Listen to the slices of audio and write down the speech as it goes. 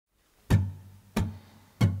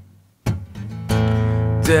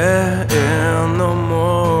there in the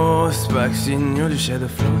most sparks in you, the shadow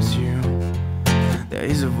flows you. There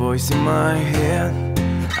is a voice in my head,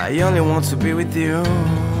 I only want to be with you.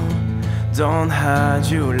 Don't hide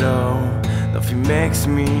you low, nothing makes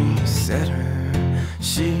me sadder.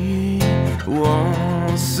 She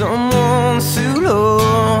wants someone to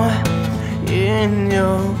look in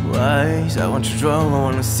your eyes. I want to draw, I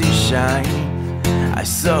want to see shine. I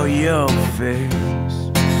saw your face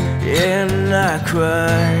and I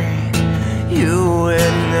cried. You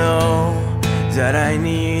would know that I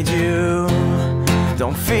need you.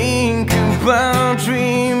 Don't think about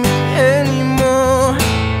dreaming anymore.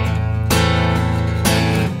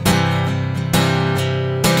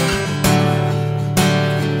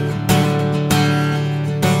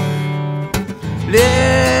 Let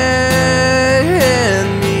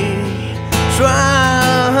me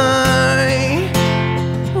try.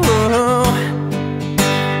 Oh.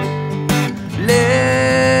 Let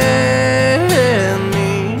me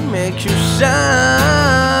make you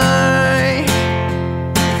shine.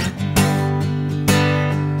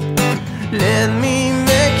 Let me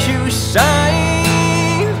make you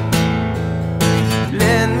shine.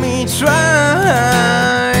 Let me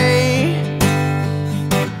try.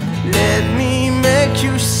 Let me make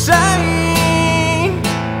you shine.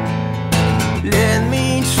 Let me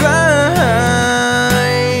try.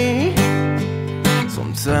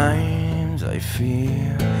 Sometimes I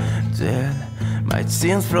feel that my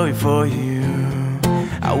tears flowing for you.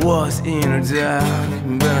 I was in a dark,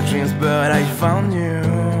 but dreams, but I found you.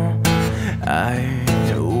 I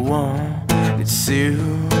wanted to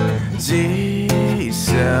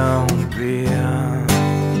disappear.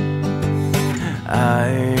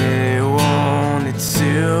 I wanted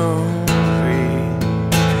to be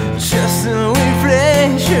just a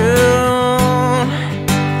reflection.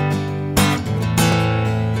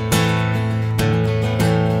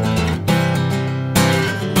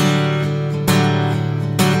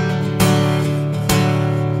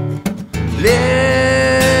 Let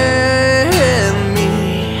me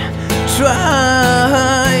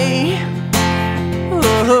try.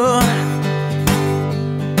 Oh.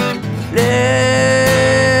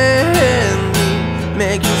 Let me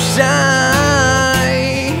make you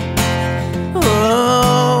shine.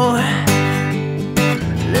 Oh.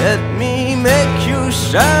 Let me make you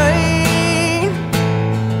shine.